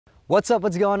What's up,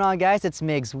 what's going on guys? It's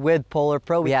Migs with Polar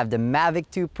Pro. We have the Mavic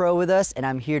 2 Pro with us and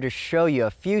I'm here to show you a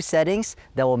few settings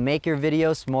that will make your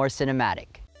videos more cinematic.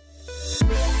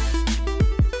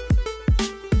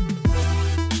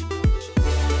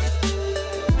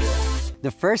 The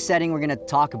first setting we're gonna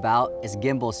talk about is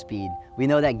gimbal speed. We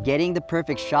know that getting the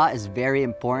perfect shot is very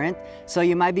important, so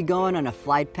you might be going on a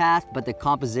flight path, but the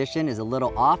composition is a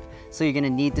little off, so you're gonna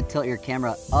need to tilt your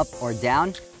camera up or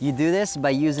down. You do this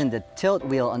by using the tilt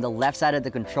wheel on the left side of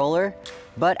the controller,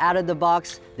 but out of the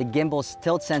box, the gimbal's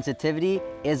tilt sensitivity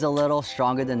is a little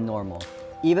stronger than normal.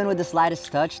 Even with the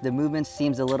slightest touch, the movement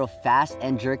seems a little fast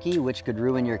and jerky, which could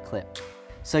ruin your clip.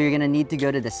 So you're gonna need to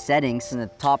go to the settings in the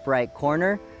top right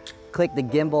corner, click the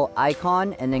gimbal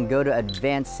icon and then go to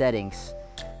advanced settings.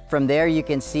 From there you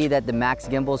can see that the max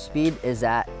gimbal speed is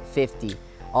at 50.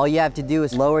 All you have to do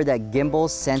is lower that gimbal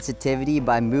sensitivity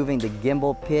by moving the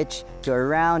gimbal pitch to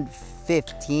around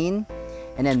 15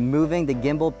 and then moving the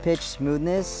gimbal pitch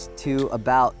smoothness to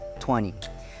about 20.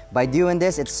 By doing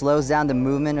this, it slows down the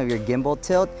movement of your gimbal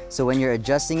tilt, so when you're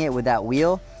adjusting it with that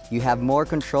wheel, you have more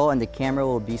control and the camera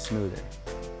will be smoother.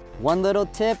 One little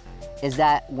tip is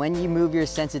that when you move your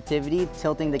sensitivity,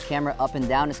 tilting the camera up and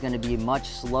down is going to be much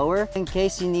slower. In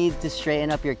case you need to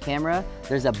straighten up your camera,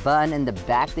 there's a button in the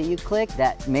back that you click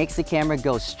that makes the camera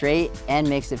go straight and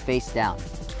makes it face down.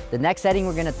 The next setting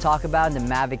we're going to talk about in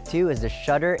the Mavic 2 is the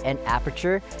shutter and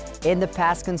aperture. In the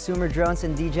past consumer drones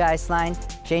and DJI's line,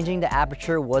 changing the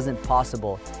aperture wasn't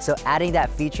possible, so adding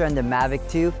that feature in the Mavic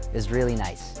 2 is really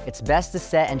nice. It's best to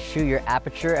set and shoot your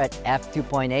aperture at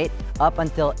f2.8 up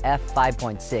until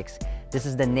f5.6. This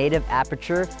is the native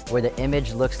aperture where the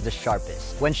image looks the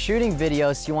sharpest. When shooting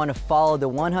videos, you want to follow the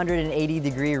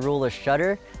 180-degree rule of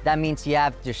shutter. That means you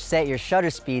have to set your shutter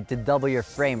speed to double your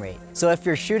frame rate. So if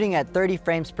you're shooting at 30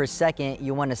 frames per second,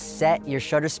 you want to set your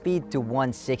shutter speed to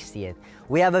 1/60th.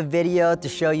 We have a video to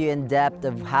show you in depth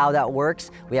of how that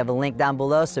works. We have a link down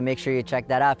below, so make sure you check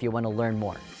that out if you want to learn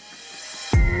more.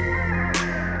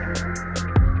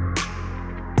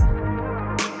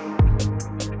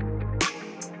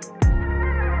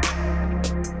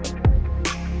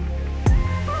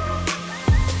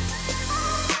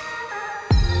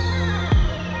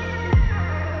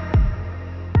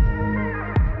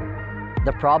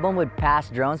 The problem with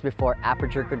past drones before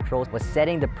aperture controls was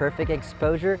setting the perfect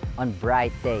exposure on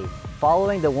bright days.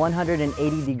 Following the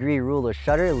 180-degree rule of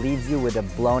shutter leaves you with a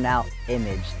blown out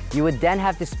image. You would then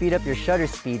have to speed up your shutter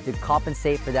speed to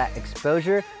compensate for that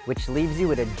exposure, which leaves you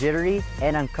with a jittery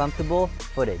and uncomfortable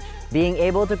footage. Being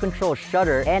able to control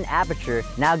shutter and aperture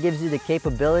now gives you the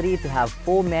capability to have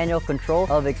full manual control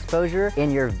of exposure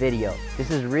in your video.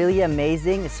 This is really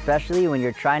amazing, especially when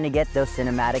you're trying to get those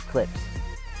cinematic clips.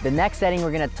 The next setting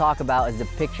we're going to talk about is the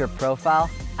picture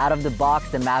profile. Out of the box,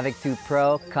 the Mavic 2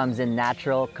 Pro comes in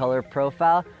natural color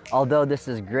profile. Although this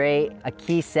is great, a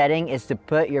key setting is to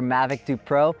put your Mavic 2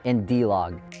 Pro in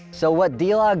D-Log. So what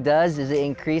D-Log does is it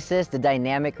increases the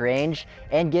dynamic range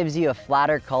and gives you a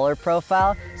flatter color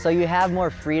profile, so you have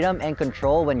more freedom and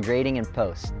control when grading in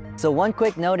post. So one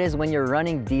quick note is when you're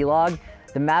running D-Log,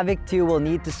 the Mavic 2 will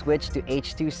need to switch to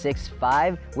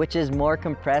H.265, which is more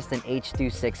compressed than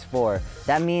H.264.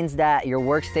 That means that your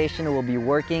workstation will be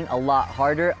working a lot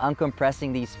harder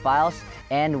uncompressing these files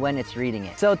and when it's reading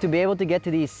it. So to be able to get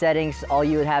to these settings, all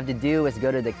you would have to do is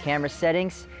go to the camera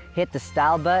settings, hit the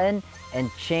style button,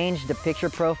 and change the picture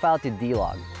profile to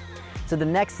D-Log. So the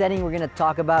next setting we're going to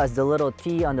talk about is the little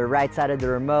T on the right side of the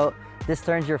remote. This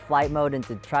turns your flight mode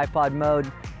into tripod mode.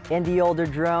 In the older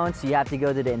drones, you have to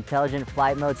go to the intelligent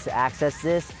flight modes to access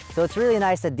this, so it's really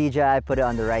nice that DJI put it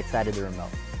on the right side of the remote.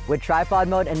 With tripod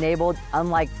mode enabled,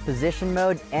 unlike position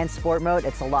mode and sport mode,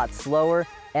 it's a lot slower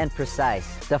and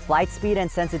precise. The flight speed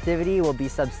and sensitivity will be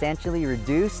substantially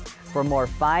reduced for more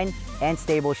fine and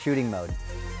stable shooting mode.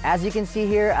 As you can see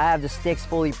here, I have the sticks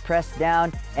fully pressed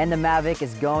down and the Mavic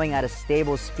is going at a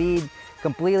stable speed,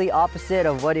 completely opposite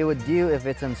of what it would do if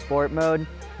it's in sport mode.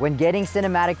 When getting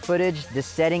cinematic footage, this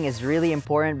setting is really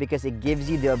important because it gives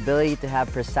you the ability to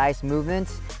have precise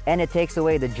movements and it takes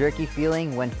away the jerky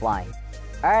feeling when flying.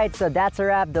 Alright, so that's a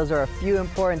wrap. Those are a few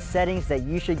important settings that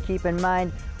you should keep in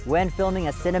mind when filming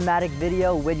a cinematic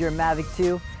video with your Mavic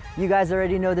 2. You guys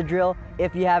already know the drill.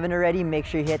 If you haven't already, make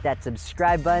sure you hit that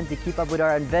subscribe button to keep up with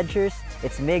our adventures.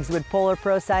 It's Migs with Polar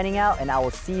Pro signing out, and I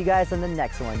will see you guys on the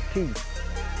next one. Peace.